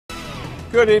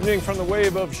Good evening. From the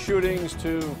wave of shootings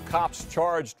to cops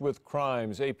charged with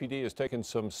crimes, APD has taken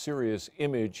some serious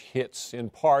image hits, in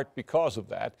part because of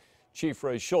that. Chief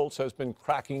Ray Schultz has been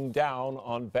cracking down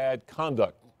on bad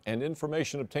conduct. And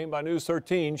information obtained by News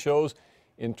 13 shows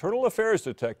internal affairs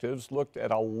detectives looked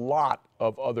at a lot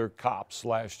of other cops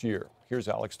last year. Here's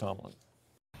Alex Tomlin.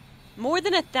 More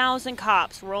than 1,000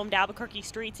 cops roamed Albuquerque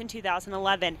streets in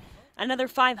 2011. Another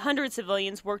 500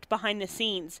 civilians worked behind the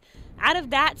scenes. Out of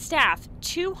that staff,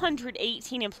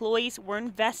 218 employees were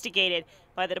investigated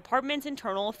by the department's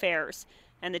internal affairs.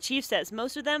 And the chief says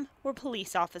most of them were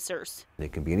police officers.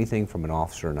 It can be anything from an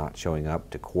officer not showing up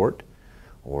to court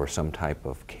or some type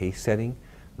of case setting,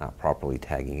 not properly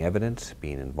tagging evidence,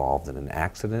 being involved in an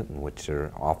accident in which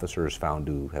their officer is found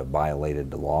to have violated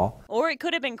the law. Or it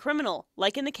could have been criminal,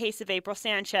 like in the case of April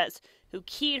Sanchez, who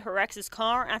keyed her ex's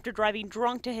car after driving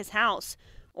drunk to his house.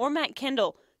 Or Matt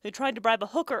Kendall, who tried to bribe a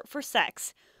hooker for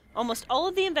sex. Almost all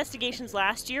of the investigations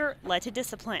last year led to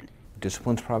discipline.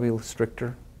 Discipline's probably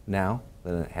stricter now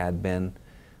than it had been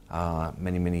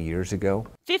many years ago.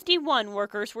 51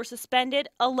 workers were suspended,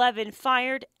 11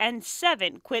 fired, and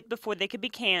 7 quit before they could be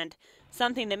canned.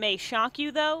 Something that may shock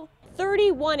you, though.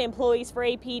 31 employees for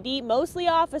APD, mostly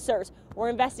officers, were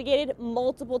investigated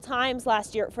multiple times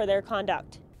last year for their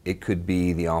conduct. It could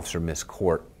be the officer missed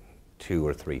court 2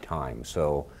 or 3 times,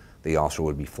 so the officer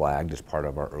would be flagged as part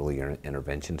of our early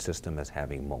intervention system as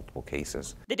having multiple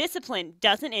cases. The discipline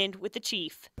doesn't end with the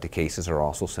chief. The cases are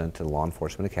also sent to the Law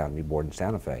Enforcement Academy Board in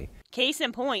Santa Fe. Case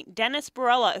in point, Dennis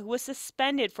Barella, who was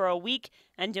suspended for a week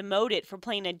and demoted for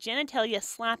playing a genitalia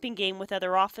slapping game with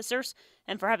other officers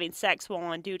and for having sex while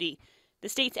on duty. The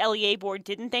state's LEA board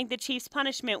didn't think the chief's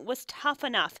punishment was tough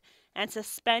enough and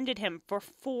suspended him for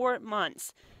 4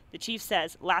 months. The chief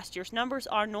says last year's numbers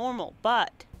are normal,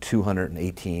 but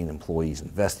 218 employees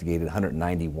investigated,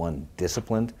 191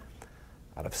 disciplined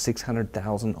out of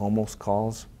 600,000 almost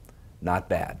calls. Not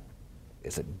bad.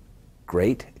 Is it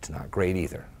great? It's not great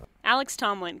either. Alex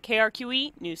Tomlin,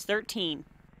 KRQE, News 13.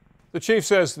 The chief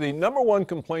says the #1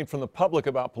 complaint from the public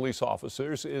about police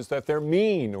officers is that they're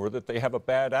mean or that they have a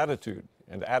bad attitude.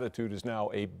 And attitude is now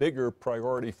a bigger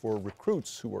priority for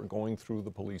recruits who are going through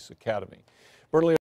the police academy.